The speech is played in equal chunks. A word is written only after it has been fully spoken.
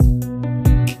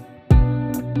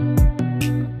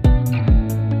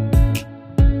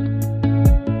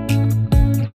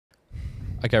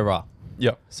Okay, right.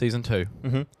 Yeah. Season 2.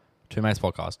 Mm-hmm. Two Mates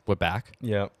Podcast. We're back.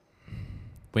 Yeah.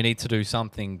 We need to do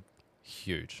something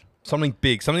huge. Something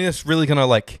big. Something that's really going to,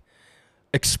 like,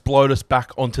 explode us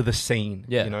back onto the scene.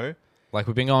 Yeah. You know? Like,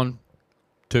 we've been gone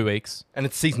 2 weeks. And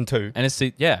it's season 2. And it's,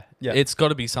 it's got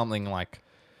to be something, like,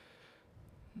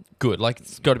 good. Like,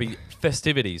 it's got to be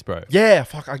festivities, bro. Yeah.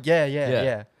 Fuck.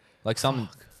 Yeah. Like, some,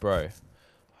 bro.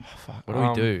 Oh, fuck.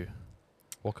 What do we do?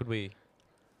 What could we...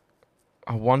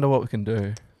 I wonder what we can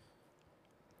do.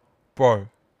 Bro.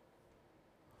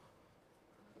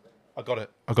 I got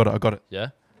it. Yeah?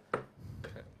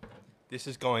 This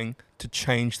is going to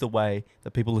change the way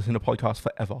that people listen to podcasts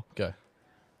forever. Go.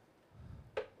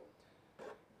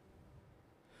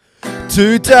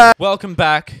 Today. Welcome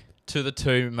back to the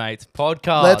Two Mates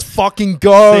Podcast. Let's fucking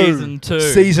go. Season 2.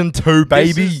 Season 2,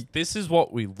 baby. This is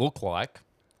what we look like.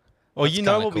 Well, That's you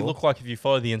know kinda what we cool. look like if you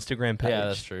follow the Instagram page. Yeah,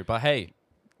 that's true. But hey,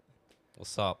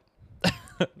 what's up?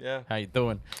 Yeah. How you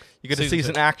doing? You get to Season see us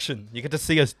two. in action. You get to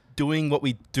see us doing what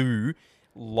we do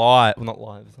live. Well, not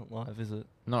live. It's not live, is it?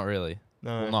 Not really.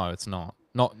 No. Well, no, it's not.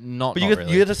 Not But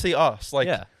really. you get to see us. Like,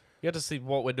 yeah. You get to see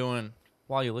what we're doing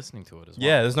while you're listening to it as well.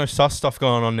 yeah, there's no sus stuff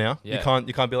going on now. Yeah.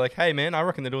 You can't be like, hey man, I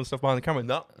reckon they're doing stuff behind the camera.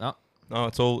 No,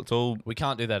 it's all. We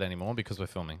can't do that anymore because we're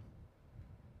filming.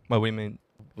 Well, we mean,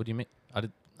 What do you mean?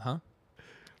 Huh?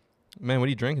 man, what are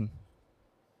you drinking?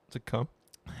 It's a cum.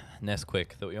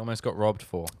 Nesquik that we almost got robbed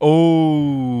for.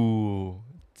 Oh,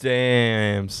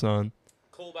 damn, son.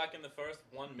 Call back in the first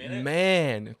 1 minute.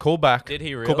 Man, call back. Did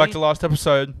he really? Call back to last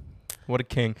episode. What a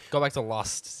king. Go back to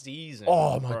last season.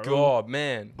 Oh my bro. god,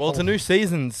 man. Well, it's a new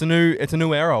season. It's a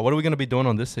new era. What are we going to be doing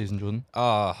on this season, Jordan?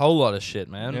 A whole lot of shit,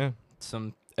 man. Yeah.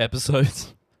 Some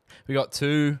episodes. We got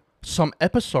 2. Some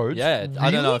episodes. Yeah, Really?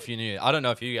 I don't know if you knew. I don't know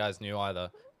if you guys knew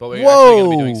either. But we're Whoa. actually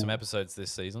going to be doing some episodes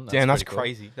this season. Damn, that's pretty cool.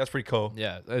 crazy. That's pretty cool.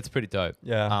 Yeah, it's pretty dope.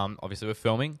 Yeah. Obviously we're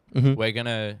filming. Mhm. We're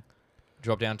gonna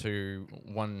drop down to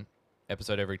 1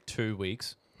 episode every 2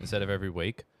 weeks instead of every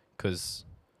week because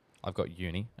I've got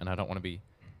uni and I don't want to be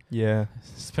Yeah.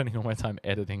 spending all my time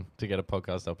editing to get a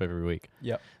podcast up every week.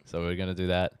 Yep. So we're gonna do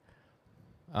that.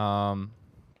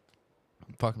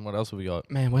 Fucking what else have we got?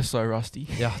 Man, we're so rusty.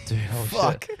 Yeah, dude. Oh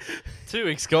Fuck. shit. 2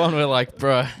 weeks gone. We're like,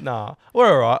 bruh. Nah,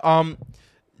 we're alright.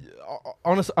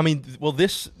 Honestly, I mean, well,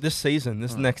 this season,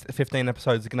 this next 15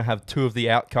 episodes are gonna have 2 of the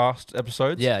Outcast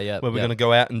episodes. Yeah, yeah. Where we're yeah. gonna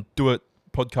go out and do a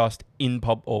podcast in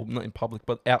or not in public,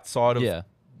 but outside of Yeah.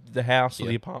 the house or Yeah.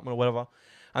 the apartment or whatever.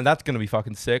 And that's gonna be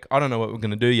fucking sick. I don't know what we're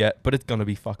gonna do yet, but it's gonna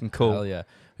be fucking cool. Hell yeah.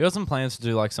 We got some plans to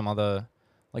do like some other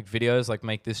like videos, like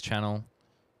make this channel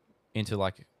into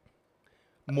like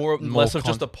More More less of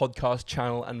just a podcast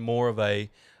channel and more of a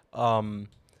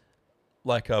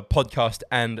like a podcast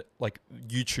and like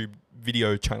YouTube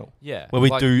video channel yeah. where we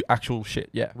like, do actual shit.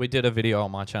 Yeah. We did a video on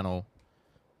my channel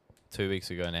 2 weeks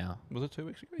ago now. Was it 2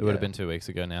 weeks ago? It would have been 2 weeks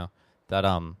ago now. That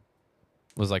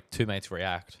was like Two Mates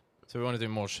React. So we want to do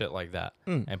more shit like that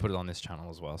and put it on this channel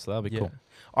as well. So that'll be cool.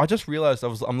 I just realized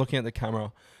I'm looking at the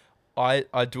camera. I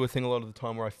do a thing a lot of the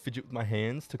time where I fidget with my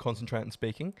hands to concentrate on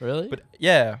speaking. Really? But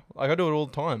yeah, like I do it all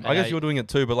the time. I guess you're doing it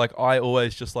too, but like I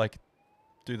always just like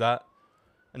do that.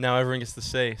 And now everyone gets to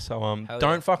see. So Hell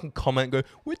don't yeah. fucking comment and go,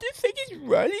 what do you think is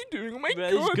Riley doing? Oh my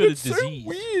Riley's god, got a that's so disease."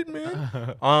 weird,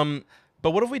 man.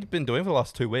 But what have we been doing for the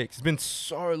last 2 weeks? It's been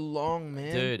so long,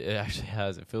 man. Dude, it actually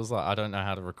has. It feels like I don't know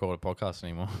how to record a podcast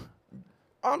anymore.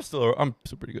 I'm still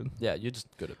pretty good. Yeah, you're just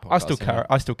good at podcasting.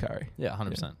 I still carry. Yeah,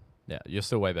 100%. Yeah, you're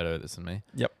still way better at this than me.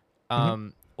 Yep.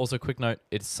 Also, quick note,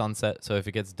 it's sunset, so if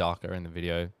it gets darker in the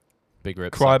video, big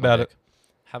rip. Cry suck my about dick. it.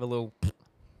 Have a little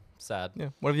sad. Yeah.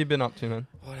 What have you been up to, man?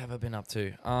 What have I been up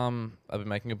to? I've been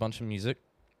making a bunch of music.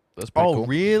 That's pretty Oh, cool.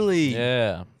 really?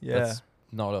 Yeah. Yeah.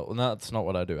 That's not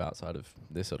what I do outside of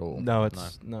this at all. No,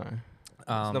 it's no. It's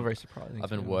Um, not very surprising. I've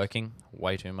to been be honest. working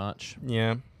way too much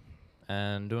Yeah.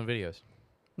 and doing videos.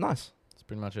 Nice. That's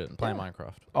pretty much it. And playing Yeah.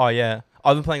 Minecraft. Oh yeah.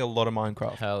 I've been playing a lot of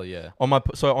Minecraft. Hell yeah. On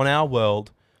our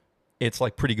world, it's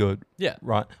like pretty good, Yeah.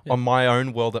 right? Yeah. On my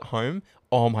own world at home,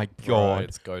 oh my Bro, god,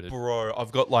 it's goated. bro,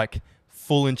 I've got like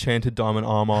full enchanted diamond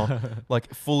armor,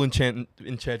 like full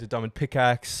enchanted diamond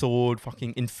pickaxe, sword,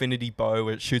 fucking infinity bow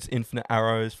where it shoots infinite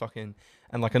arrows, fucking,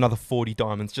 and like another 40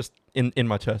 diamonds just in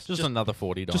my chest. Just another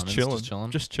 40 diamonds.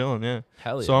 Just chilling, yeah.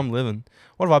 Hell yeah. So I'm living.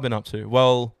 What have I been up to?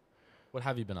 Well, What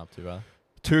have you been up to, brother?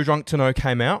 Too Drunk to Know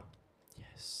came out.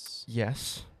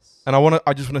 Yes. And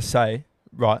I just want to say,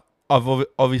 right,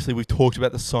 obviously we've talked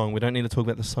about the song. We don't need to talk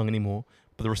about the song anymore.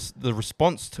 But the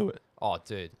response to it Oh,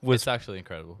 dude. Was- It's actually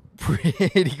incredible.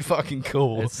 pretty fucking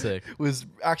cool. It's sick. Was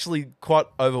actually quite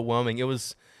overwhelming. It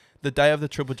was the day of the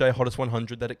Triple J Hottest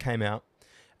 100 that it came out.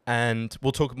 And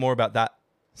we'll talk more about that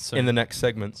Soon. in the next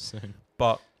segment. Soon.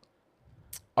 But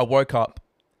I woke up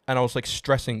and I was like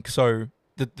stressing. So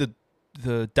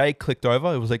the day clicked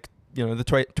over. It was like, you know, the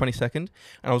 22nd, and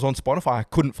I was on Spotify. I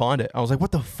couldn't find it. I was like,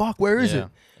 what the fuck? Where is it?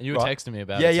 And you were Right. texting me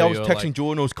about Yeah, it. yeah. so I was you were texting like,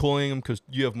 Jordan. I was calling him because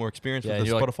you have more experience Yeah, with the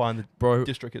you're like, Spotify and the bro.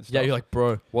 district and stuff. Yeah, you're like,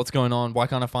 bro, what's going on? Why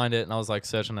can't I find it? And I was like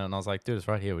searching it, and I was like, dude, it's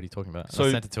right here. What are you talking about? And So,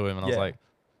 I sent it to him, and I was yeah. like,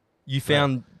 You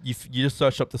found you just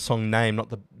searched up the song name, not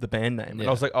the band name, and I Yeah.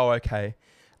 was like, oh, okay.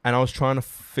 And I was trying to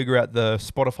figure out the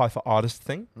Spotify for artist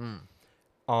thing.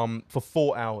 For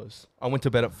 4 hours. I went to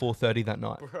bed at 4:30 that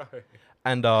night, bro.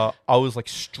 and I was like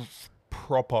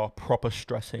proper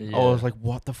stressing. I Yeah. was like,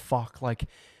 what the fuck? Like,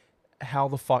 how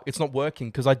the fuck? It's not working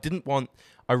because I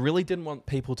really didn't want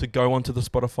people to go onto the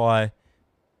Spotify,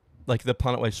 like the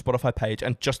Planet Wave Spotify page,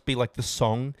 and just be like the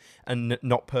song and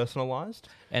not personalized.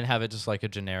 And have it just like a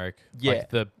generic, Yeah. like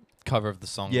the cover of the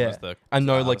song Yeah. was the And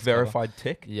no like artist cover. verified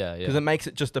tick. Yeah, Because yeah. it makes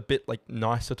it just a bit like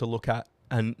nicer to look at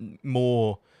and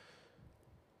more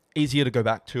easier to go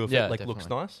back to if Yeah, it like looks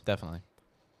definitely. nice. Definitely.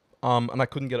 And I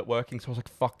couldn't get it working, so I was like,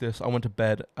 "Fuck this!" I went to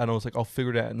bed and I was like, "I'll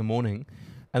figure it out in the morning."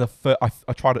 And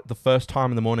I tried it the first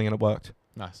time in the morning and it worked.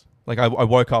 Nice. Like I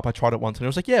woke up, I tried it once and it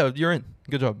was like, "Yeah, you're in.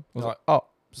 Good job." I was like, "Oh,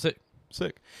 Sick.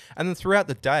 sick." And then throughout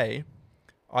the day,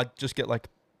 I'd just get like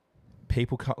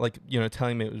people like, you know,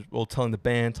 telling me it was, or telling the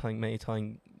band, telling me,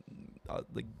 telling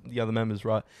like the other members,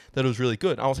 right, that it was really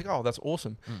good. And I was like, "Oh, that's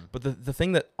awesome." But the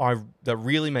thing that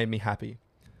really made me happy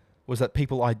was that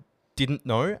people I didn't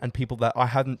know and people that I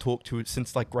hadn't talked to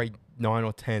since like grade 9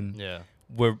 or 10 Yeah.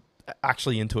 were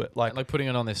actually into it. Like, And like putting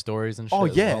it on their stories and shit. oh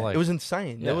as yeah, well, like, it was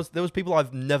insane. Yeah. There was people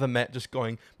I've never met just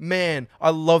going, "Man, I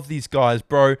love these guys,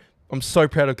 bro. I'm so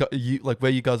proud of you, like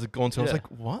where you guys have gone to." I was Yeah. like,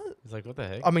 "What?" It's like, what the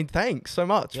heck? I mean, thanks so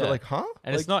much. Yeah. But like, huh?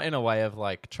 And Like, it's not in a way of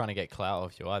like trying to get clout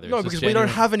off you either. no, It's just because we don't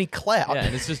genuine- have any clout. Yeah,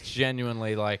 and it's just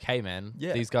genuinely like, hey man,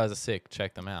 Yeah. these guys are sick.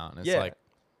 Check them out. And it's Yeah. like,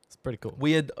 it's pretty cool.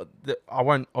 We had, I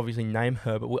won't obviously name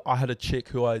her, but I had a chick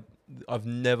who I've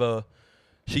never.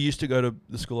 She used to go to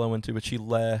the school I went to, but she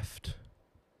left.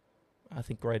 I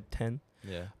think grade 10.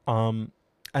 Yeah. And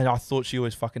I thought she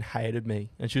always fucking hated me,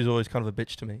 and she was always kind of a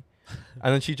bitch to me.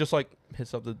 And then she just like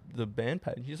hits up the band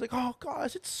page. She's like, "Oh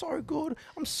guys, it's so good.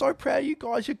 I'm so proud of you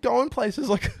guys. You're going places."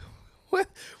 Like,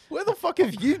 where the fuck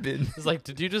have you been? It's like,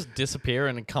 did you just disappear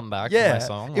and come back Yeah, to my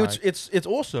song? it's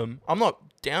awesome. I'm not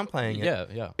downplaying it. Yeah,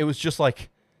 yeah. It was just like,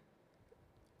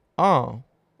 oh,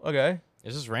 okay,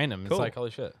 It's just random. Cool. It's like,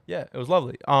 holy shit. yeah, it was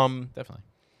lovely. Definitely.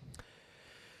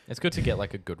 It's good to get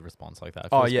like a good response like that. It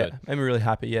Oh feels yeah, good. made me really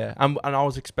happy. Yeah, and I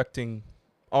was expecting.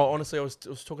 Oh, honestly, I was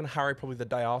talking to Harry probably the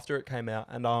day after it came out,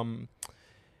 and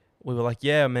we were like,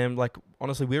 "Yeah, man. Like,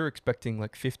 honestly, we were expecting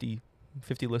like 50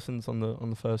 listens on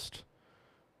the first,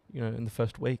 you know, in the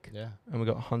first week, Yeah. and we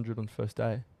got 100 on the first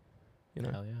day. You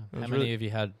know, Hell yeah. was How many really- have you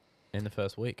had in the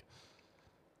first week?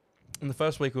 in the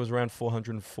first week it was around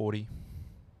 440.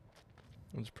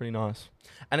 It was pretty nice,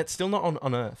 and it's still not on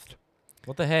Unearthed.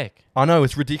 What the heck? I know,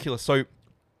 it's ridiculous. So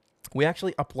we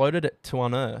actually uploaded it to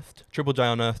Unearthed. Triple J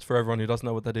Unearthed, for everyone who doesn't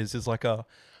know what that is like a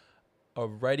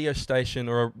radio station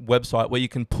or a website where you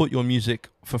can put your music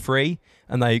for free,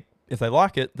 and if they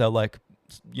like it, they'll like,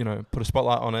 you know, put a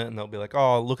spotlight on it, and they'll be like,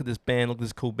 "Oh, look at this band, look at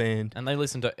this cool band." And they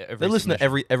listen to every They listen to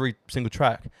submission. every single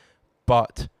track,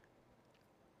 but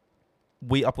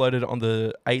we uploaded it on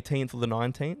the 18th or the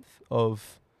 19th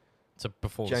of So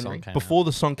before January, the song came before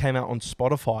the song came out on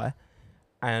Spotify,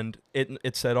 and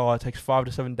it said, "Oh, it takes 5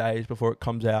 to 7 days before it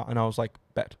comes out," and I was like,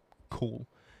 "Bet, cool."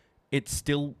 It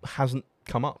still hasn't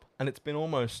come up, and it's been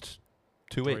almost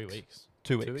 2 out. weeks. 3 weeks.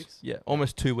 2 weeks. 2 weeks? Yeah,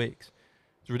 almost 2 weeks.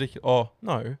 It's ridiculous. Oh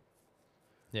no,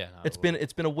 Yeah. No, it's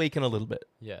been a week and a little bit.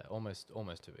 Yeah, almost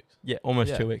 2 weeks. Yeah,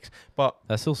 almost Yeah. 2 weeks. But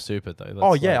That's still stupid though.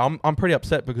 oh That's yeah, like- I'm pretty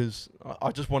upset because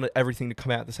I just wanted everything to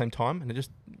come out at the same time, and it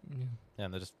just. yeah,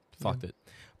 and they just fucked it.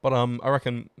 But I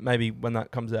reckon maybe when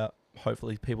that comes out,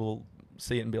 hopefully people will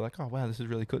see it and be like, "Oh wow, this is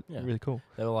really good, Yeah. really cool."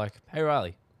 They were like, "Hey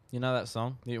Riley, you know that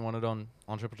song you wanted on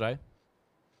Triple J?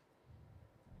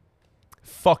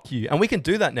 Fuck you, and we can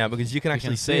do that now because you can We actually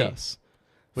can see see. us.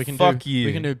 We can Fuck do you.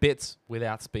 We can do bits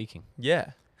without speaking.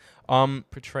 Yeah.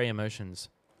 Portray emotions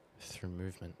through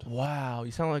movement. Wow,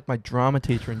 you sound like my drama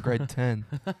teacher in grade 10.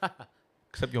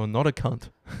 Except you're not a cunt.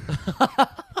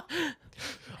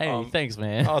 Hey, thanks,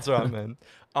 man. Oh, that's all right,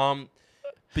 man.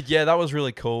 But yeah, that was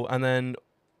really cool. And then,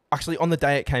 actually, on the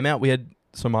day it came out, we had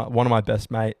one of my best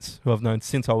mates who I've known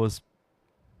since I was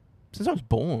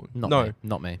born.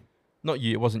 Not me. Not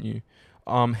you. It wasn't you.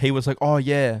 He was like, "Oh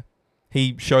yeah,"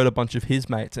 he showed a bunch of his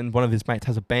mates, and one of his mates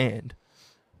has a band,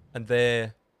 and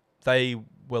they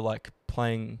were like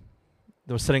playing.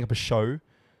 They were setting up a show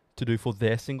to do for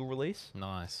their single release,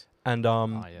 Nice. and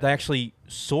yeah. they actually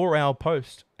saw our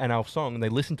post and our song, and they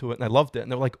listened to it and they loved it,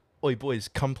 and they were like, "Oi, boys,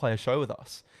 come play a show with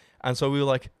us." And so we were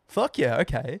like, "Fuck yeah,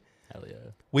 okay." Hell yeah.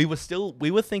 We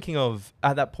were thinking of,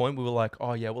 at that point, we were like,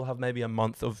 "Oh yeah, we'll have maybe a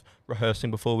month of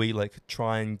rehearsing before we like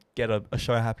try and get a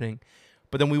show happening."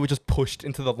 But then we were just pushed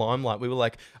into the limelight. We were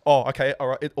like, "Oh, okay, all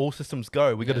right, all systems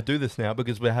go. We got to Yeah. do this now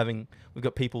because we've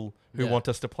got people who Yeah. want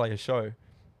us to play a show.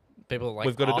 People are like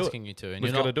We've gotta do it. asking you to, and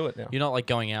We've you're got to not, do it now." you're not like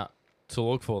going out to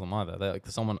look for them either. They're like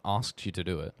someone asked you to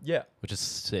do it, Yeah. which is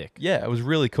sick. Yeah, it was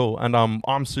really cool, and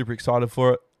I'm super excited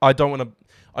for it. I don't want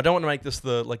to make this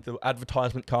the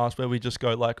advertisement cast where we just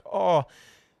go like, "Oh,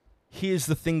 here's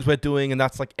the things we're doing," and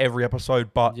that's like every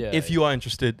episode. But Yeah, if you are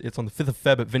interested, it's on the 5th of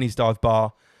Feb at Vinny's Dive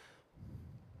Bar.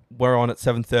 We're on at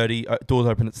 7:30. Doors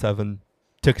open at 7.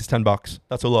 Tickets $10.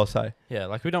 That's all I'll say. Yeah,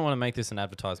 like we don't want to make this an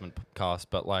advertisement cast,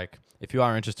 but like if you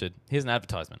are interested, here's an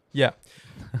advertisement. Yeah.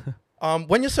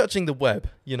 When you're searching the web,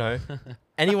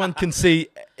 anyone can see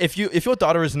if your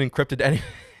data isn't encrypted.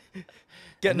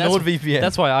 Get And that's- NordVPN.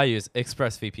 That's why I use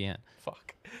ExpressVPN.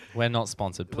 Fuck. We're not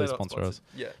sponsored. We're Please not sponsor sponsored. us.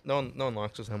 Yeah. No one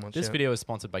likes us that much. This yeah. video is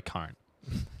sponsored by Current.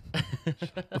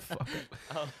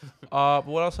 But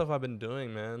what else have I been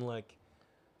doing, man? Like,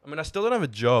 I mean, I still don't have a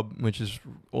job, which is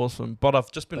awesome. But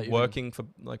I've just But been you've been- working for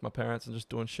like my parents and just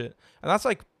doing shit, and that's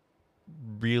like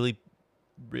really,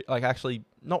 like actually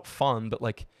not fun, but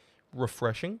like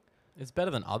refreshing. It's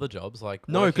better than other jobs. Like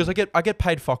No, because I get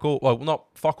paid fuck all. Well, not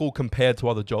fuck all compared to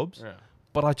other jobs, yeah.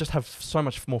 but I just have so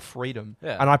much more freedom,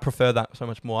 Yeah. and I prefer that so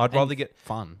much more. I'd And rather get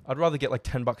fun. like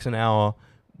 $10 an hour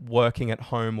working at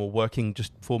home or working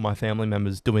just for my family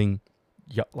members doing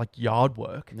like yard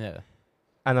work. Yeah.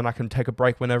 And then I can take a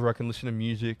break whenever I can listen to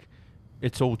music.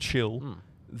 It's all chill. Mm.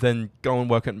 Then go and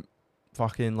work at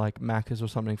fucking like Macca's or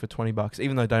something for $20,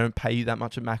 even though they don't pay you that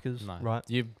much at Macca's, No. right?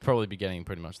 You'd probably be getting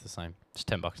pretty much the same. Just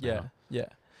 $10 an Yeah, hour. yeah.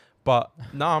 But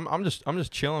no, I'm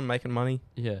just chilling, making money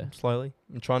Yeah. slowly.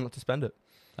 I'm trying not to spend it.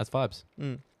 That's vibes.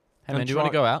 Mm. Hey man, And do you want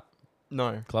to go out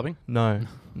No, clubbing? no,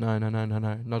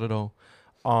 not at all.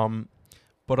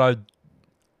 But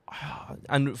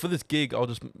and for this gig, I'll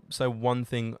just say one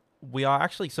thing: we are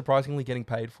actually surprisingly getting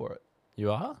paid for it.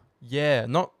 You are? Yeah,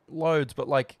 not loads, but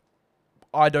like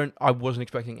I wasn't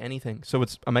expecting anything. So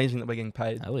it's amazing that we're getting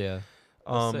paid. Hell yeah.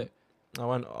 That's Um sick.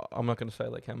 I'm not going to say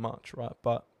like how much, right?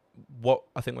 But what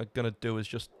I think we're going to do is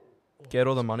just get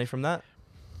all the money from that.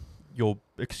 You're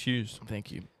excused.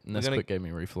 Thank you. We're gonna- Nesquik gave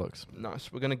me reflux.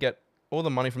 Nice. We're going to get all the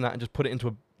money from that and just put it into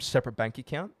a separate bank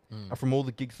account. Mm. From all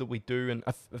the gigs that we do, and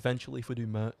eventually if we do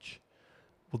merch,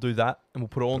 we'll do that and we'll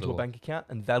put it all Put into it a all. bank account,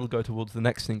 and that'll go towards the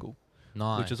next single,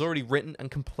 Nice. which is already written and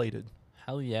completed.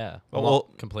 Hell yeah. Well, Well,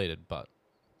 not completed, but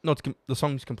No, the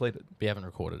song's completed. we haven't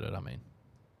recorded it, I mean.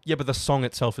 Yeah, but the song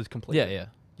itself is completed. Yeah.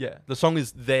 Yeah, the song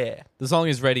is there. The song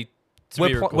is ready to be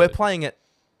We're recorded. playing it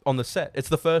on the set. It's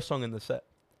the first song in the set.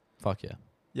 Fuck yeah.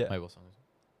 Yeah. Wait, what song is it?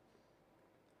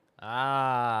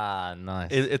 Ah,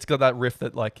 nice. It's got that riff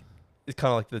that like is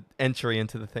kind of like the entry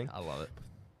into the thing. I love it.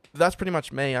 That's pretty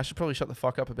much me. I should probably shut the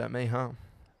fuck up about me, huh?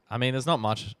 I mean, there's not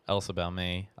much else about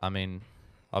me. I mean,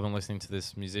 I've been listening to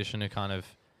this musician who kind of,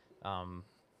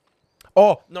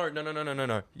 Oh,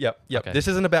 no. Yep. Okay. This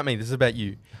isn't about me. This is about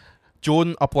you.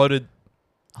 Jordan uploaded,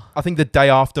 I think the day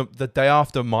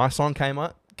after my song came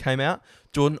out,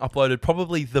 Jordan uploaded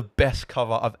probably the best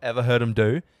cover I've ever heard him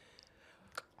do.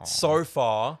 So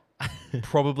far,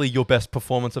 probably your best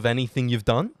performance of anything you've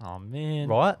done, oh man,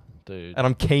 right? dude. And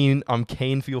I'm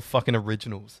keen for your fucking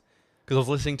originals. Because I was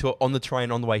listening to it on the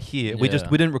train on the way here. We Yeah.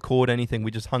 didn't record anything. We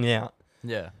just hung out.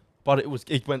 Yeah. But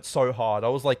it went so hard. I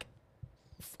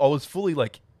was fully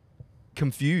like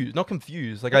confused. Not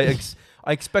confused. Like I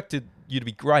expected you to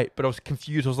be great, but I was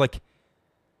confused. I was like,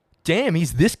 damn,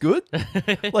 he's this good?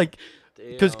 Like,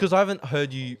 because I haven't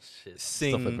heard you Stop it,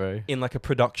 sing bro. in like a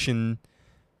production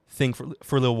thing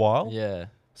for a little while. Yeah.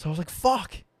 So I was like,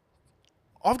 fuck.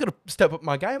 I've got to step up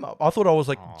my game up. I thought I was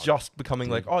like Oh, just becoming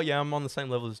dude. like, oh yeah, I'm on the same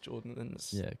level as Jordan. And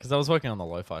Yeah, because I was working on the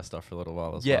lo-fi stuff for a little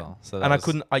while as Yeah. well. So and I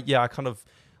kind of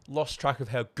lost track of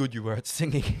how good you were at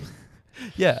singing.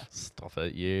 Yeah. Stop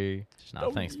it, you. No,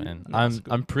 Stop thanks, you. man. No, it's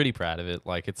good. I'm pretty proud of it.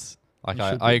 Like it's like You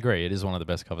should I be. agree. It is one of the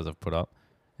best covers I've put up,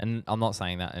 and I'm not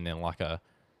saying that in like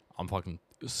I'm fucking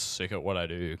sick at what I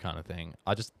do kind of thing.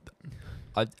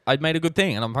 I made a good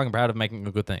thing, and I'm fucking proud of making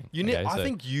a good thing. You need. Okay, I so-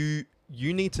 think you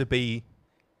need to be,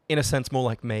 in a sense, more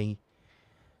like me,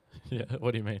 Yeah.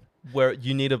 What do you mean? where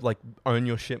you need to like own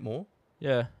your shit more.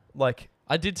 Yeah. Like,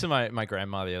 I did to my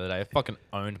grandma the other day. I fucking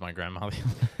owned my grandma the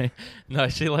other day. No,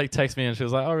 she like texted me and she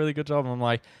was like, "Oh, really good job." And I'm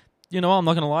like, you know what? I'm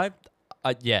not gonna lie.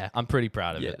 I'm pretty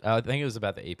proud of Yeah. it. I think it was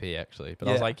about the EP actually, but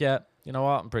I was Yeah. like, yeah, you know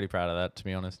what? I'm pretty proud of that, to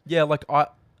be honest. yeah, like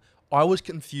I was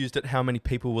confused at how many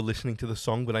people were listening to the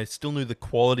song, but I still knew the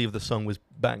quality of the song was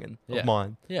banging Yeah. of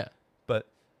mine. Yeah. But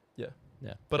yeah.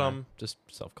 Yeah. But, you know, just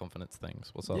self-confidence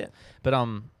things. What's up? Yeah. But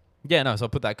yeah, no, so I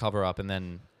put that cover up and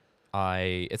then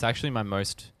it's actually my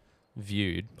most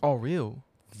viewed Oh, real?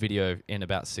 video in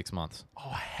about 6 months. Oh,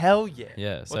 hell yeah.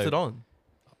 Yeah. What's So it on?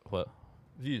 what?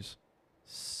 Views.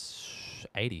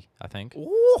 80, I think.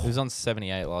 Ooh. It was on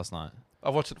 78 last night.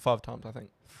 I've watched it 5 times, I think.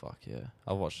 Fuck yeah.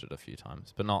 I watched it a few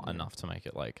times, but not Yeah. enough to make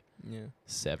it like Yeah.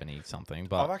 70 something. I've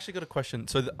But actually got a question.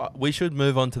 So we should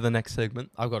move on to the next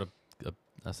segment. I've got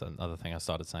that's another thing I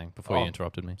started saying before you Oh.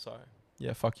 interrupted me. Sorry.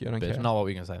 Yeah, fuck you. I don't But care. not what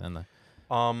we can say then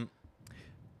though.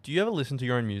 Do you ever listen to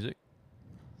your own music?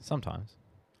 Sometimes.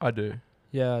 I do.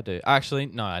 Yeah, I do. Actually,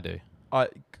 no, I do.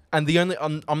 And the only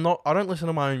I'm not I don't listen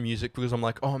to my own music because I'm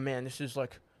like, oh man, this is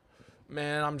like,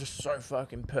 man, I'm just so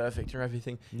fucking perfect or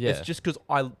everything. Yeah. It's just because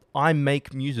I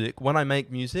make music. When I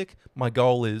make music, my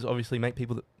goal is obviously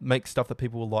make stuff that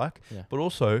people will like, Yeah. but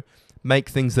also make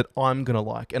things that I'm gonna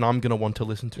like and I'm gonna want to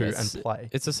listen to Yes. and play.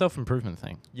 It's a self-improvement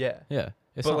thing. Yeah. Yeah.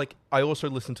 It's But not, like I also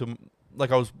listen to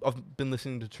I've been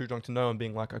listening to Too Drunk to Know and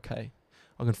being like, okay,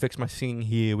 I can fix my singing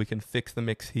here, we can fix the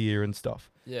mix here and stuff.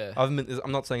 yeah. I'm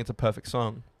not saying it's a perfect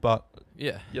song, but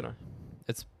Yeah. you know.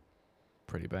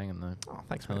 Pretty banging though. Oh,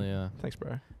 thanks, Hell man. yeah. Thanks,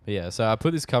 bro. But yeah, so I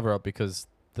put this cover up because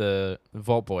the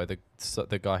Vault Boy,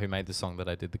 the guy who made the song that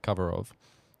I did the cover of,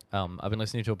 I've been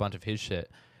listening to a bunch of his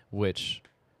shit, which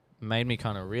made me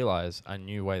kind of realize a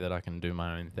new way that I can do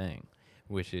my own thing,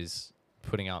 which is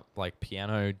putting up like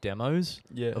piano demos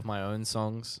Yeah. of my own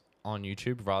songs on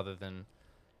YouTube rather than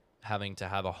having to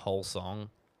have a whole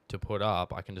song to put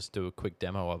up. I can just do a quick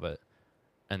demo of it,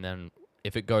 and then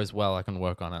if it goes well, I can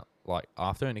work on it like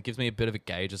after, and it gives me a bit of a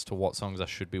gauge as to what songs I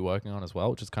should be working on as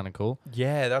well, which is kind of cool.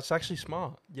 Yeah, that's actually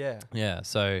smart. Yeah. Yeah,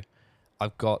 so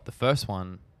I've got the first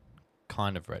one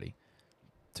kind of ready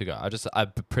to go. I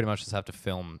pretty much just have to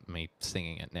film me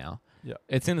singing it now. Yeah.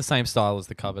 It's in the same style as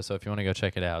the cover, so if you want to go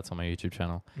check it out, it's on my YouTube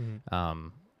channel.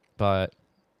 But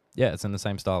yeah, it's in the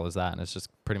same style as that, and it's just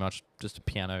pretty much just a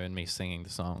piano and me singing the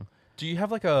song. Do you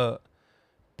have like a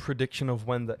prediction of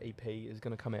when the EP is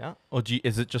gonna come out, or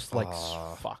is it just like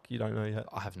fuck? You don't know yet.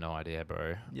 I have no idea,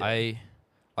 bro. Yeah. I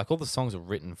like all the songs are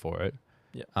written for it.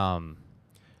 Yeah.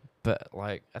 But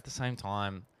like at the same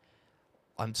time,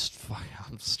 I'm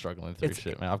struggling through It's-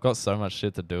 shit, man. I've got so much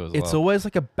shit to do as well. It's always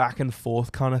like a back and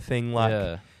forth kind of thing. Like,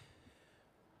 yeah.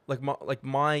 like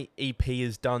my EP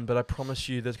is done, but I promise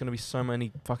you, there's gonna be so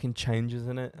many fucking changes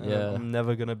in it. And Yeah. I'm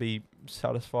never gonna be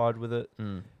satisfied with it.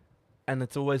 Mm. And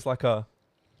it's always like a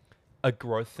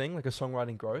growth thing, like a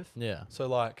songwriting growth. Yeah. So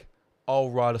like, I'll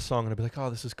write a song and I'll be like, oh,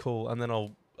 this is cool, and then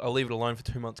I'll leave it alone for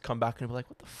 2 months, come back and be like,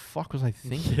 what the fuck was I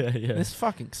thinking? Yeah. This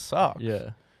fucking sucks.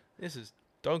 Yeah. This is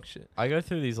dog shit. I go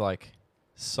through these like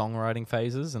songwriting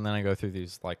phases, and then I go through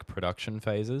these like production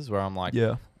phases where I'm like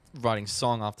Yeah. writing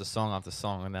song after song after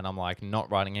song, and then I'm like not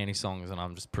writing any songs, and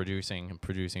I'm just producing and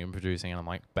producing and producing, and I'm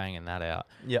like banging that out.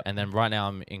 Yeah. And then right now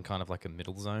I'm in kind of like a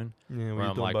middle zone Yeah, where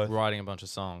I'm doing like both. writing a bunch of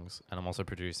songs and I'm also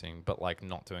producing, but like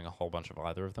not doing a whole bunch of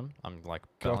either of them. I'm like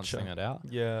balancing it out.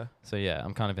 Yeah. So yeah,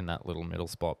 I'm kind of in that little middle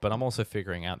spot, but I'm also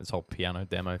figuring out this whole piano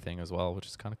demo thing as well, which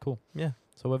is kind of cool. Yeah.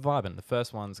 So we're vibing. The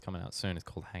first one's coming out soon. It's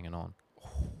called Hanging On.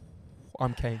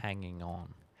 I'm keen. Hanging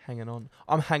On. Hanging on.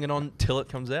 I'm hanging on till it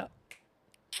comes out.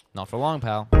 Not for long,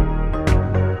 pal.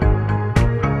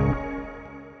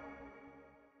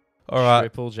 All right.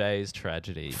 Triple J's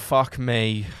Tragedy. Fuck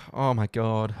me. Oh my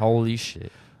god. Holy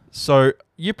shit. So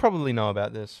you probably know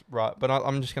about this, right? But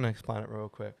I'm just gonna explain it real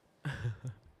quick.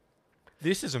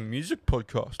 This is a music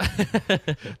podcast.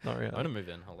 Not I'm really. gonna move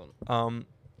in. Hold on.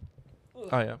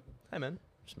 Oh yeah. Hey man.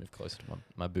 Just move closer to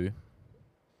my boo.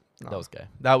 No. That was gay.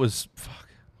 That was fuck.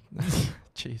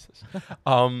 Jesus.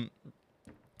 Out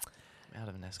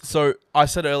of an escalator. So I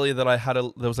said earlier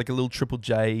that there was like a little Triple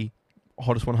J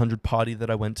Hottest 100 party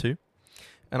that I went to,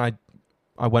 and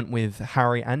I went with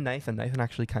Harry and Nathan. Nathan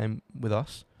actually came with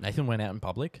us. Nathan went out in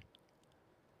public.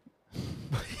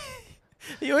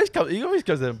 He always goes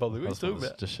out in public. What are you Let's talking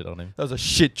about? just shit on him. That was a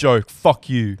shit joke. Fuck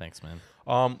you. Thanks,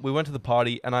 man. We went to the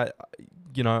party, and I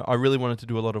really wanted to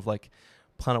do a lot of like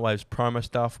Planet Waves promo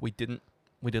stuff. We didn't.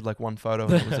 We did like one photo,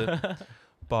 and that was it.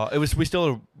 But we still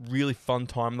had a really fun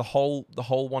time. The whole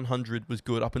 100 was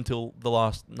good up until the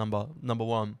last number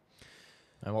one.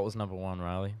 And what was number one,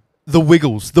 Riley? The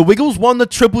Wiggles. The Wiggles won the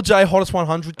Triple J Hottest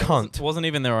 100. Cunt. It wasn't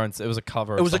even their own. It was a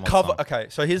cover. It was a someone's cover. song. Okay,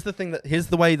 so here's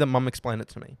the way that Mum explained it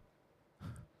to me.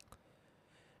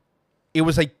 It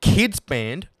was a kids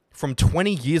band from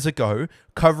 20 years ago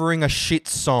covering a shit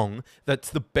song that's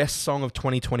the best song of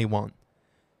 2021.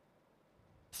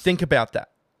 Think about that,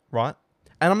 right?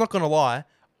 And I'm not gonna lie,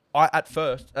 at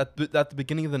first at the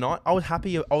beginning of the night, I was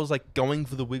happy. I was like going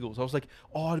for the Wiggles. I was like,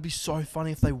 oh, it'd be so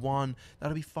funny if they won.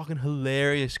 That'd be fucking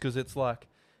hilarious because it's like,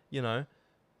 you know,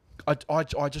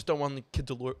 I just don't want the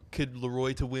Kid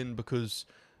Leroy to win because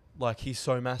like he's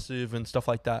so massive and stuff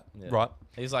like that, Yeah. right?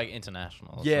 He's like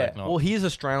international. It's Yeah. like not- Well, he is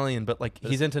Australian, but like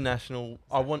But he's international.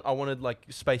 I wanted like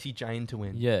Spacey Jane to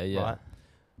win. yeah, yeah. Right.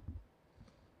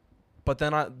 But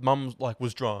then Mum like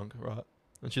was drunk, right?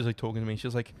 And she was like talking to me. She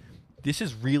was like, "This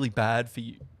is really bad for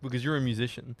you because you're a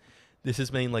musician.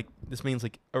 This means like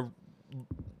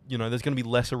you know, there's gonna be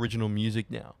less original music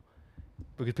now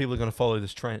because people are gonna follow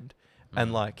this trend,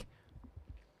 and Mhm. like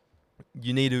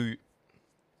you need to,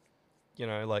 you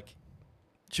know, like."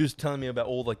 She was telling me about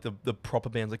all like the proper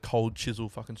bands like Cold Chisel,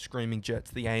 fucking Screaming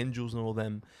Jets, The Angels, and all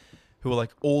them, who were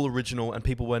like all original, and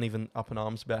people weren't even up in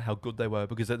arms about how good they were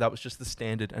because that was just the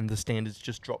standard, and the standards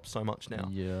just dropped so much now.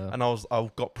 Yeah. And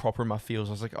I got proper in my feels.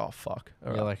 I was like, oh fuck. All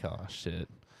You're right. like, oh shit.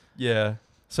 Yeah.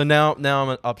 So now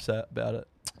I'm upset about it.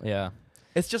 Yeah.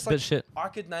 It's just But like shit. I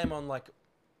could name on like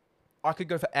I could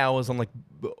go for hours on like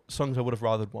songs I would have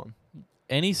rathered won.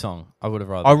 Any song I would have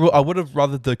rather. I would have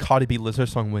rathered the Cardi B Lizzo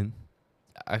song win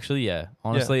Actually, yeah.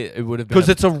 Honestly, it would have been because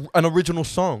it's an original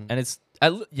song. and it's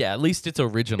at least it's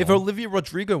original. If Olivia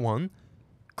Rodrigo won,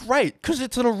 great, because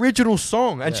it's an original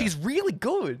song and Yeah. she's really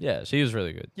good. yeah, she was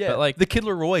really good. Yeah, But like, the Kid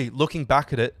Leroy, looking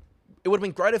back at it, it would have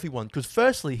been great if he won. Because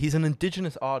firstly, he's an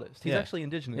Indigenous artist. He's Yeah. actually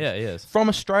Indigenous. yeah, he is. From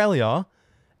Australia,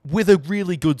 with a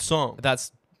really good song.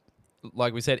 That's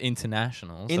like we said,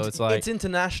 international. So it's like, it's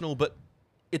international, but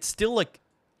it's still like.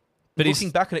 But looking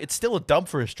he's back at it, it's still a dub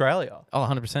for Australia. oh,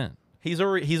 100%. He's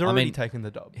already mean, taken the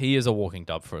dub. He is a walking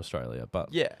dub for Australia.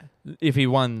 But Yeah. if he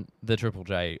won the Triple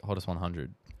J Hottest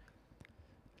 100,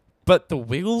 but the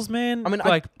Wiggles, man. I mean,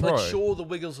 like, bro. sure, the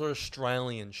Wiggles are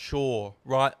Australian. Sure,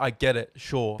 right? I get it.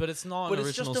 Sure. But it's not But an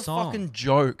it's original just a song. fucking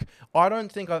joke. I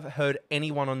don't think I've heard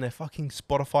anyone on their fucking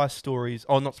Spotify stories,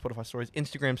 oh, not Spotify stories,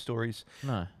 Instagram stories,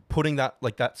 No. putting that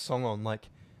song on. Like,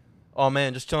 oh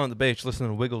man, just chilling at the beach, listening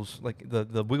to Wiggles, like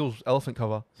the Wiggles elephant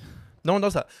cover. No one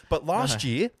does that. But last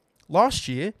year,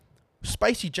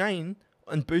 Spacey Jane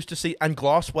and Booster Seat and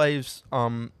Glass Waves,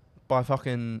 by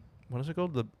fucking what is it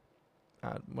called? The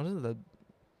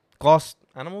Glass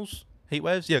Animals Heat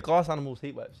Waves? Yeah, Glass Animals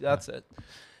Heat Waves. Yeah, that's it.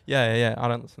 Yeah. I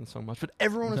don't listen to so much, but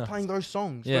everyone is No. playing those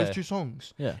songs, Yeah. those two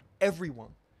songs. Yeah. Everyone.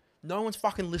 No one's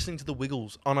fucking listening to the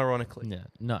Wiggles, unironically. Yeah.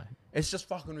 No. It's just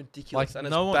fucking ridiculous, Like and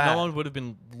it's no bad. one would have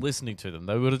been listening to them.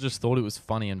 They would have just thought it was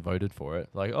funny and voted for it.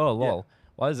 Like, oh lol,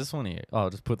 why is this one here? Oh,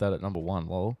 just put that at number 1,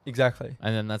 lol. Exactly.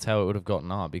 And then that's how it would have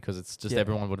gotten up because it's just Yeah.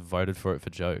 everyone would have voted for it for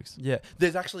jokes. Yeah,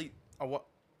 there's actually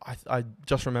I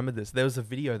just remembered this. There was a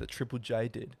video that Triple J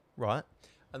did, right?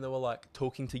 And they were like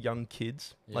talking to young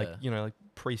kids, like Yeah. you know, like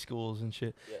preschools and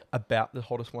shit, Yeah. about the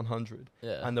Hottest 100.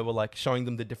 Yeah. And they were like showing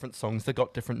them the different songs that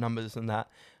got different numbers and that.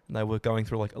 And they were going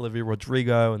through like Olivia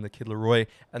Rodrigo and the Kid Leroy,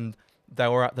 and they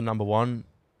were at the number one.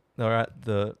 They were at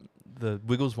the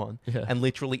Wiggles one, Yeah. and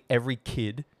literally every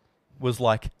kid was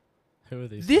like, Who are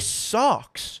these? "This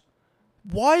sucks.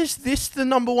 Why is this the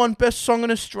number one best song in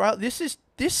Australia?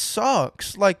 This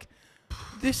sucks. Like,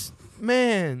 this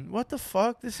man, what the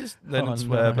fuck? This is." They Oh, didn't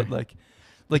swear, no. but like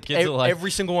kids are like- every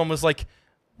single one was like,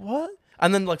 "What?"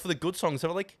 And then like for the good songs, they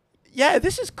were like, "Yeah,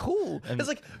 this is cool." And- It's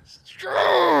like,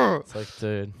 It's like,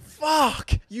 dude.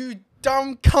 fuck, you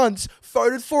dumb cunts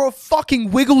voted for a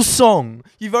fucking Wiggles song.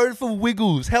 You voted for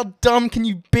Wiggles. How dumb can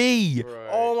you be? Right.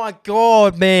 Oh my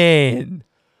god, man.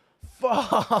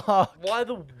 Fuck. Why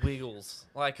the Wiggles?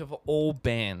 Like of all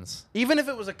bands. Even if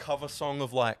it was a cover song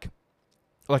of like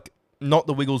not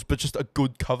the Wiggles, but just a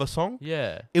good cover song,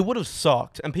 Yeah. it would have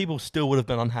sucked, and people still would have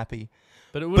been unhappy.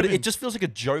 But it would. But it just feels like a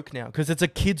joke now because it's a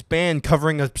kids band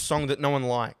covering a song that no one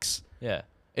likes. Yeah.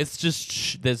 It's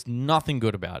just there's nothing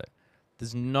good about it.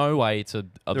 There's no way to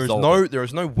absolve it. There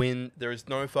is no win. There is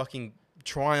no fucking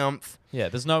triumph. Yeah,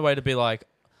 there's no way to be like,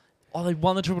 oh, they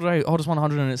won the Triple J Hottest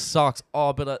 100 and it sucks.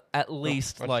 Oh, but at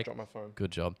least I just like, dropped my phone.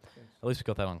 good job. At least we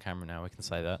got that on camera now. We can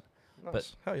say that. Nice.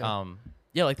 But Hell yeah.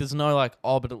 yeah, like there's no like,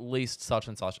 oh, but at least such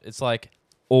and such. It's like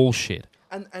all shit.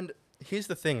 And here's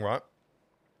the thing, right?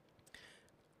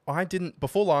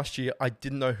 Before last year, I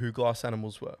didn't know who Glass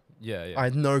Animals were. Yeah, yeah. I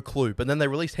had no clue. But then they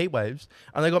released Heat Waves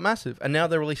and they got massive. And now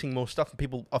they're releasing more stuff and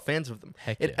people are fans of them.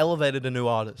 Heck It yeah. elevated a new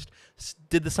artist.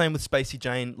 Did the same with Spacey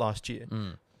Jane last year.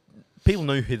 Mm. People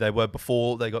knew who they were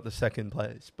before they got the second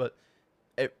place. But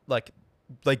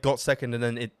they got second and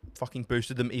then it fucking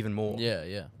boosted them even more. Yeah,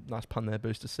 yeah. Nice pun there,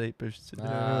 booster seat.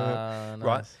 Right.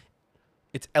 Right.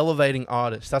 It's elevating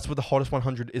artists. That's what the Hottest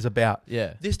 100 is about.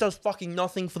 Yeah. This does fucking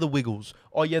nothing for the Wiggles.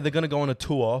 Oh yeah, they're going to go on a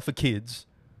tour for kids.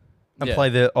 and Yeah. play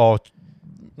their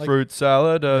Like- fruit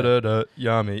salad,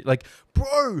 yummy. Like,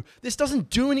 bro, this doesn't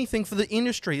do anything for the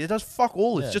industry. It does fuck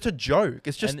all. It's Yeah. just a joke.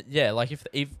 It's just and yeah, like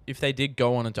if they did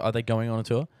go on a tour, are they going on a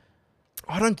tour?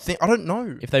 I don't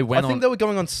know. If they went I think on, they were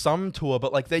going on some tour,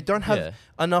 but like they don't have yeah.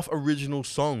 enough original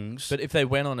songs. But if they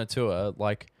went on a tour,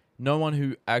 like no one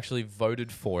who actually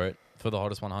voted for it for the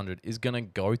Hottest 100 is gonna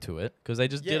go to it because they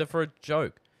just Yeah. did it for a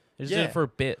joke. They just did Yeah. it for a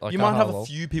bit. Like you might have lol. a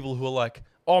few people who are like,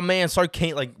 "Oh man, so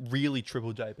keen!" Like really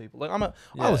Triple J people. Like I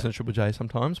Yeah. listen to Triple J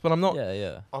sometimes, but I'm not. Yeah,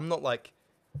 yeah, I'm not like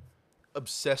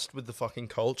obsessed with the fucking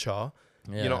culture.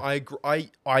 yeah. You know,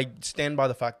 I stand by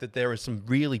the fact that there is some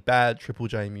really bad Triple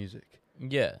J music.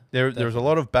 yeah. There's a Definitely.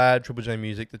 lot of bad Triple J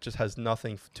music that just has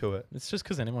nothing to it. It's just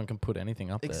because anyone can put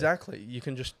anything up Exactly. You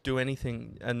can just do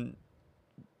anything and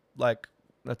like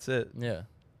that's it. there. Yeah.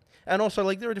 And also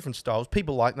like there are different styles.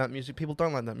 People like that music, people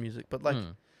don't like that music. But like,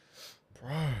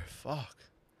 bro, fuck.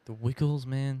 The Wiggles,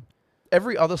 man,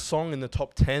 Every other song in the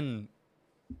top 10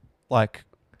 like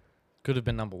could have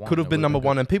been number one. could have It been would've number good.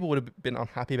 one and people would have been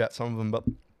unhappy about some of them, but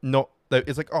not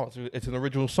it's like, oh, it's an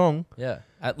original song. Yeah.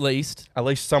 At least. At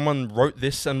least someone wrote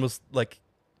this and was like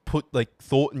put like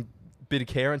thought and bit of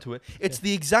care into it. It's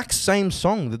the exact same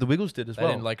song that the Wiggles did as They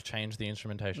well. didn't like change the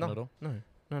instrumentation at all.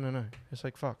 No. It's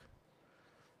like fuck.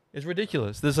 It's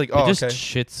ridiculous. There's like, It oh, just okay.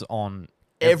 shits on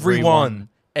Everyone.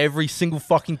 Every single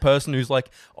fucking person who's like,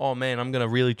 oh man, I'm gonna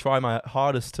really try my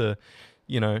hardest to,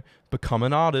 you know, become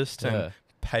an artist and Yeah.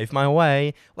 pave my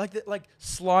way. Like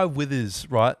Sly Withers,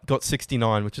 right? Got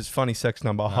 69, which is funny sex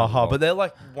number, haha. lol. But they're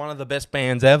like one of the best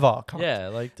bands ever. cunt. Yeah,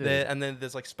 like dude. And then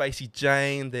there's like Spacey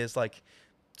Jane. There's like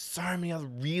so many other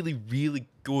really, really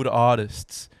good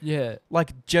artists. Yeah.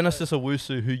 Like Genesis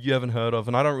Owusu, who you haven't heard of,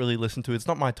 and I don't really listen to. It's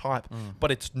not my type, but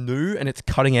it's new and it's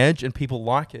cutting edge and people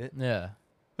like it. Yeah.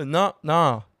 But nah.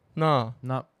 No.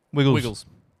 Wiggles. Wiggles.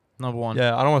 Number one.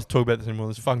 Yeah, I don't want to talk about this anymore.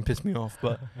 This fucking pissed me off.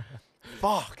 But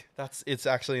fuck, it's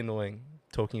actually annoying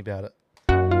talking about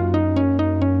it.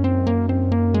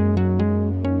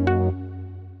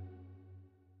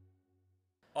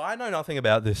 I know nothing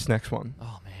about this next one.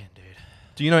 Oh man, dude.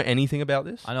 Do you know anything about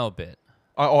this? I know a bit.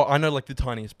 I know like the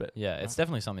tiniest bit. Yeah, it's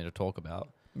definitely something to talk about.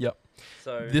 Yep.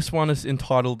 So This one is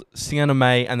entitled Sienna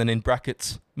May, and then in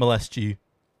brackets, molest you.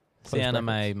 Sienna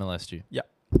May molest you.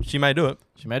 She may do it.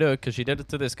 She may do it because she did it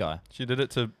to this guy. She did it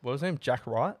to, what was his name? Jack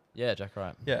Wright? Yeah, Jack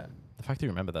Wright. Yeah. The fact that you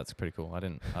remember that's pretty cool. I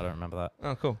don't remember that.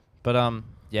 Oh, cool. But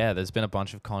yeah, there's been a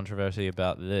bunch of controversy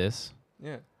about this.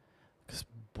 Yeah.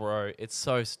 Bro, it's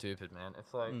so stupid, man.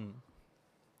 It's like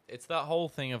it's that whole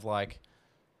thing of like,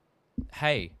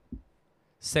 hey,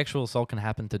 sexual assault can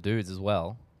happen to dudes as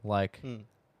well. Like,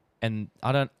 and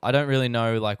I don't really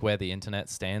know like where the internet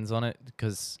stands on it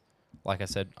because, like I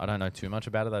said, I don't know too much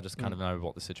about it. I just kind of know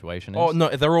what the situation is. Oh, no,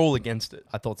 they're all against it.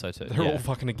 I thought so too. They're yeah. all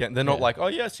fucking against. They're not Yeah. like, oh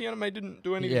yeah, Sienna May didn't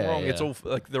do anything Yeah, wrong. It's yeah. all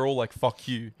like they're all like, fuck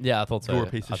you. Yeah, I thought so. You're a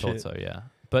piece of I thought shit. so. Yeah,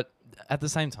 but at the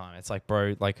same time, it's like,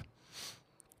 bro, like,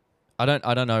 I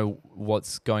don't know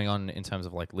what's going on in terms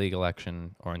of like legal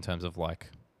action or in terms of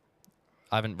like,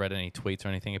 I haven't read any tweets or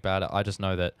anything about it. I just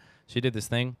know that she did this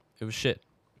thing. It was shit.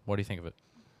 What do you think of it?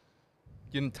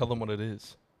 You didn't tell them what it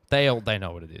is. They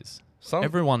know what it is. Some,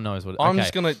 Everyone knows what. I'm okay.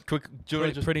 just gonna quick. Do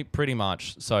you wanna Pretty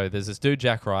much. So there's this dude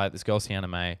Jack Wright, this girl Sienna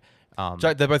May.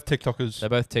 Jack, they're both TikTokers. They're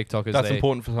both TikTokers. That's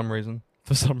important for some reason.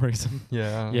 For some reason.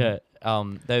 Yeah. Yeah.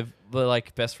 They're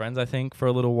like best friends, I think, for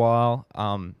a little while.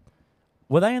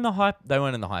 Were they in the hype? They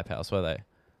weren't in the hype house, were they?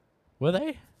 Were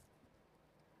they?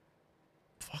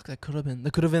 Fuck, they could have been. They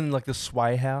could have been like the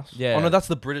Sway House. Yeah. Oh no, that's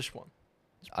the British one.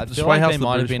 I The feel Sway like House, they the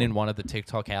might have British been in one. one of the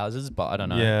TikTok houses, but I don't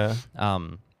know. Yeah.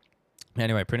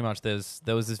 Anyway, pretty much there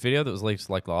was this video that was leaked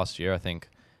like last year, I think,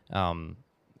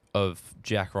 of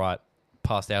Jack Wright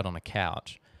passed out on a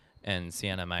couch and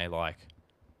Sienna May like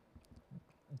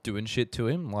doing shit to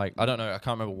him. Like, I don't know, I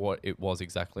can't remember what it was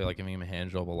exactly, like giving him a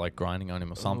hand job or like grinding on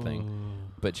him or something.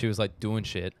 But she was like doing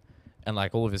shit and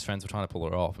like all of his friends were trying to pull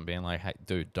her off and being like, hey,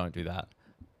 dude, don't do that.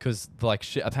 Because like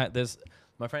shit, there's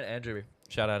my friend Andrew,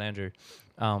 shout out Andrew,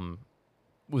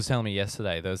 was telling me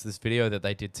yesterday there was this video that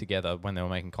they did together when they were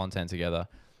making content together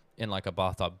in like a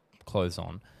bathtub, clothes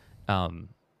on,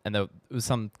 and there was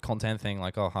some content thing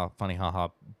like, oh, funny haha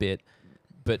bit,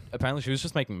 but apparently she was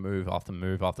just making move after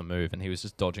move after move and he was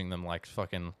just dodging them like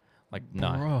fucking like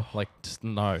no. Bro. Like just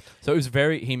no. So it was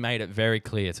he made it very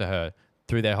clear to her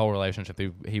through their whole relationship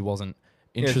he wasn't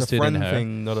interested it's a friend in her.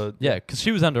 thing, not a. Yeah, because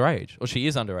she was underage, or she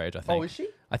is underage, I think. Oh, is she?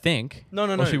 I think. No,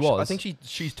 Or she was. I think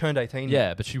she's turned 18.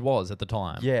 Yeah, but she was at the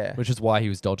time. Yeah. Which is why he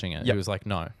was dodging it. Yep. He was like,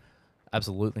 no,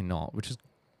 absolutely not. Which is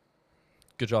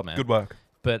good job, man. Good work.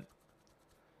 But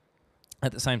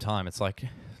at the same time, it's like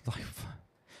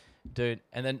Dude,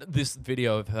 and then this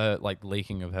video of her, like,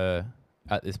 leaking of her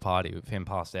at this party with him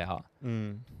passed out.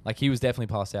 Like, he was definitely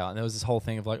passed out. And there was this whole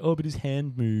thing of, like, oh, but his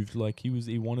hand moved. Like,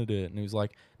 he wanted it. And he was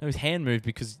like, no, his hand moved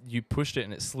because you pushed it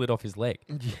and it slid off his leg.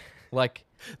 Like,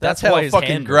 That's why how his fucking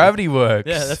hand gravity works.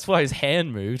 Yeah, that's why his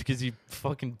hand moved, because you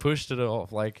fucking pushed it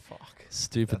off. Like, Fuck.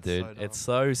 stupid, That's dude. so dumb. It's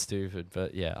so stupid.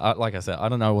 But yeah, like I said, I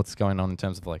don't know what's going on in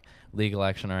terms of, like, legal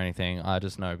action or anything. I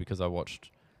just know because I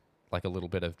watched, like, a little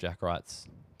bit of Jack Wright's,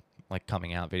 like,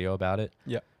 coming out video about it.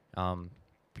 Yeah.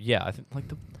 Yeah, I think, like,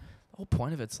 the whole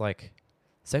point of it's, like,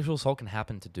 sexual assault can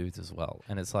happen to dudes as well.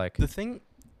 And it's like... The thing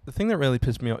that really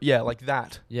pissed me off, like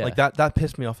that. Yeah. Like that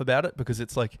pissed me off about it, because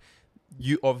it's like,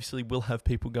 you obviously will have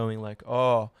people going like,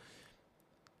 oh,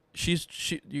 she's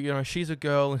a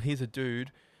girl and he's a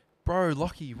dude. Bro,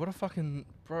 Lockie, what a fucking...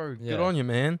 Bro, Yeah. good on you,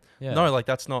 man. Yeah. No, like,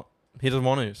 that's not... He doesn't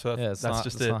want to, so Yeah, that's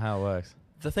just that's it. not how it works.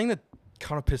 The thing that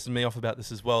kind of pisses me off about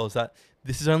this as well is that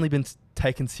this has only been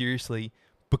taken seriously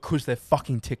because they're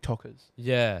fucking TikTokers.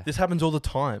 Yeah. This happens all the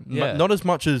time. Yeah. Not as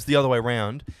much as the other way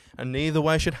around, and neither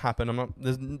way should happen.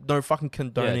 There's no fucking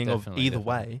condoning of definitely, either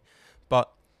definitely. way. But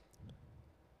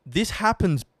this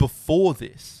happens before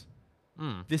this.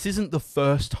 Mm. This isn't the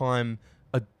first time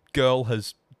a girl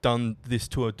has done this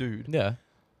to a dude. Yeah.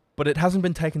 But it hasn't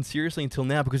been taken seriously until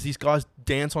now because these guys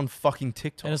dance on fucking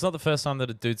TikTok. And it's not the first time that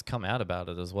a dude's come out about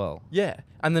it as well. Yeah.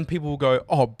 And then people will go,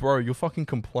 oh, bro, you're fucking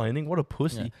complaining? What a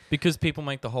pussy. Yeah. Because people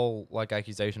make the whole, like,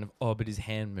 accusation of, oh, but his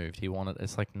hand moved. He wanted...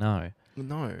 It's like, no.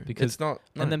 No. Because it's not...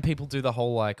 No. And then people do the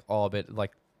whole, like, oh, but,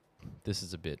 like, this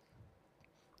is a bit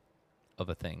of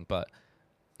a thing. But,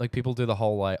 like, people do the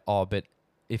whole, like, oh, but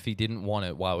if he didn't want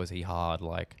it, why was he hard?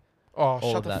 Like, oh, all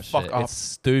shut of the that fuck shit. up. It's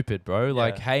stupid, bro.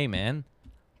 Like, Yeah. hey, man.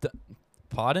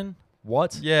 Pardon?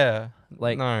 What? Yeah.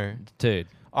 Like, no. dude.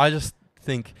 I just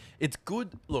think it's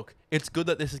good. Look, it's good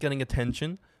that this is getting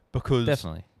attention because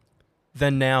Definitely.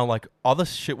 then now, like, other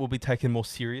shit will be taken more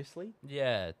seriously.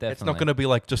 Yeah, definitely. It's not going to be,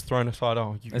 like, just thrown aside.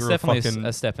 Oh, It's you're a definitely fucking...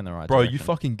 a step in the right bro, direction. you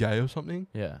fucking gay or something?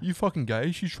 Yeah. You fucking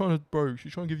gay? She's trying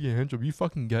to give you a hand job. You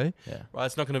fucking gay? Yeah.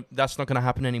 Right, that's not gonna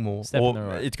happen anymore. Step or in the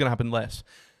right. it's gonna happen less.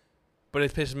 But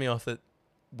it pisses me off that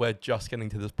we're just getting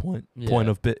to this point Yeah.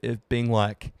 of it being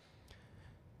like,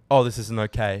 oh, this isn't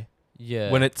okay. Yeah.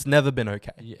 When it's never been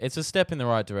okay. Yeah, it's a step in the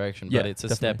right direction, Yeah, but it's a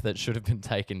definitely. step that should have been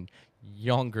taken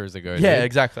yonkers ago. Yeah, dude.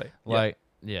 exactly. Yeah. Like,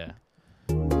 yeah.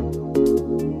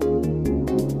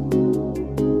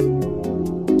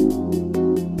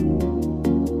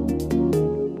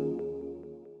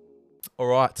 All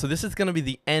right, so this is gonna be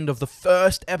the end of the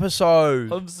first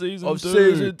episode Of season of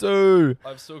season 2.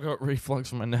 I've still got reflux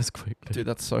from my Nesquik. Dude,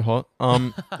 that's so hot.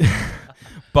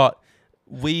 But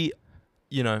we,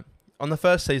 on the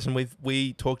first season,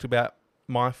 we talked about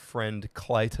my friend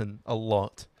Clayton a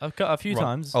lot. I've got a few Right,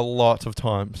 times. a lot of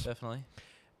times. Definitely.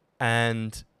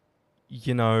 And,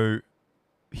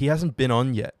 he hasn't been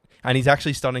on yet. And he's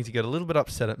actually starting to get a little bit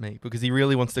upset at me because he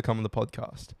really wants to come on the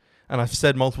podcast. And I've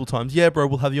said multiple times, yeah, bro,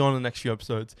 we'll have you on in the next few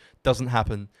episodes. Doesn't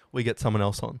happen. We get someone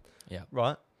else on. Yeah.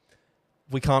 Right?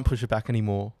 We can't push it back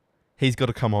anymore. He's got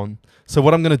to come on. So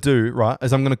what I'm going to do, right,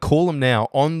 is I'm going to call him now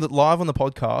live on the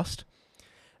podcast.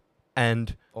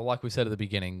 And Or like we said at the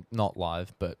beginning, not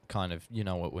live, but kind of, you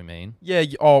know what we mean. yeah,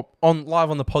 live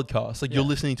on the podcast. Like, you're Yeah.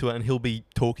 listening to it and he'll be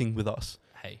talking with us,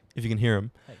 Hey. if you can hear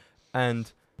him. Hey.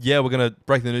 And yeah, we're going to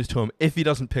break the news to him. If he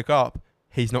doesn't pick up,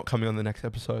 he's not coming on the next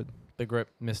episode. Big grip,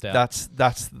 missed out.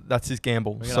 That's his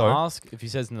gamble. We're going to So ask. If he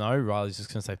says no, Riley's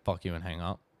just going to say fuck you and hang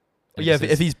up. And yeah, he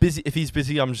if he's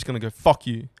busy, I'm just going to go fuck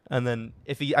you. And then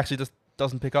if he actually just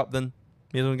doesn't pick up, then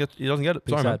he doesn't get it.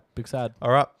 Big Sorry, sad. man. Big sad. All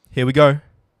right, here we go.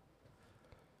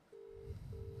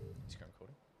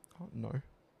 Oh, no.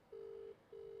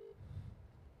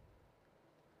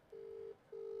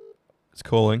 It's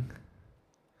calling.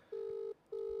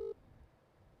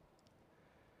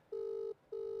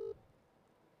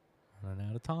 Running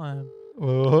out of time.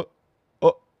 Oh.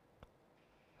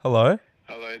 Hello?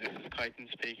 Hello, this is Clayton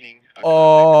speaking.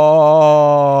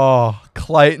 Oh,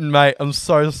 Clayton, mate. I'm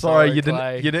so sorry. Sorry, You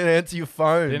Clay. didn't answer your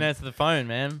phone. Didn't answer the phone,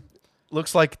 man.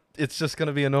 Looks like it's just going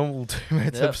to be a normal 2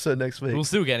 minutes Yep. episode next week. We'll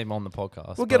still get him on the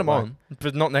podcast. We'll get but, him like, on,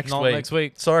 but not next Not week. next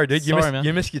week. Sorry, dude. Sorry, man.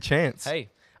 You missed your chance. Hey.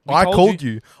 I called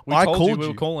you. We I told called you we you.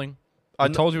 were calling. I I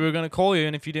kn- told you we were going to call you,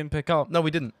 and if you didn't pick up... No,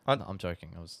 we didn't. No, I'm joking.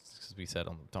 It was because we said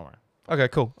on... Don't worry. Okay,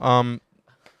 cool.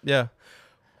 Yeah.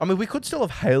 I mean, we could still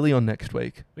have Haley on next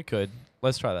week. We could.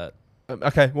 Let's try that.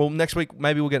 Okay, well, next week,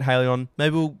 maybe we'll get Haley on.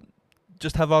 Maybe we'll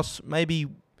just have us, maybe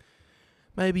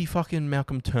fucking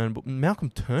Malcolm Turnbull. Malcolm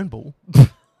Turnbull?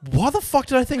 Why the fuck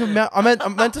did I think of I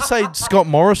meant to say Scott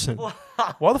Morrison.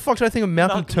 Why the fuck did I think of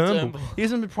Malcolm Turnbull? He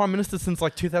hasn't been Prime Minister since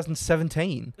like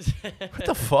 2017. What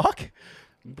the fuck?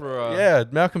 Bro. Yeah,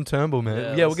 Malcolm Turnbull, man. Yeah,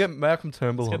 Yeah, we'll let's- get Malcolm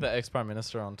Turnbull Let's on. get the ex-Prime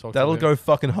Minister on. Talk That'll to him. go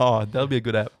fucking hard. That'll be a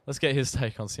good app. Let's get his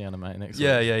take on Sienna, mate, next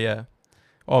Yeah, week. yeah.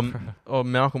 Oh,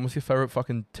 Malcolm, what's your favorite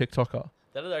fucking TikToker?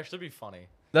 That'd actually be funny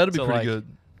That'd be So, pretty like,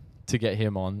 good. to get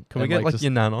him on. Can we and, get like just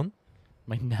your nan on?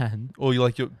 my nan? Or you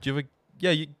like your? Do you ever?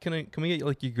 Yeah, can we get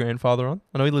like your grandfather on?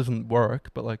 I know he lives in Warwick,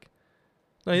 but like,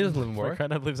 no, he doesn't live in My Warwick.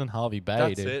 granddad lives in Harvey Bay,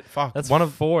 That's dude. it. Fuck. That's one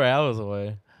of. 4 hours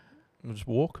away. We'll just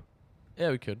walk.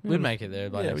 Yeah, we could. Yeah, We'd just- make it there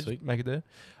by yeah, next we week. just make it there.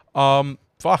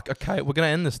 Fuck. Okay, we're gonna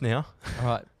end this now. All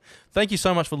right. Thank you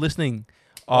so much for listening.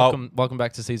 Welcome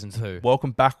back to season 2.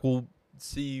 Welcome back. We'll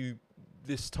see you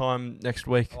this time next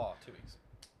week. Oh, 2 weeks.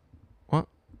 What?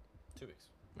 2 weeks.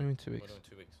 What do you mean 2 weeks? We're doing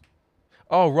 2 weeks.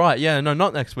 Oh right, yeah, no,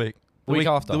 not next week. The week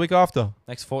after. The week after.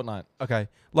 Next fortnight. Okay.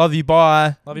 Love you.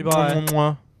 Bye. Love you. Bye. Mwah,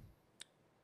 mwah.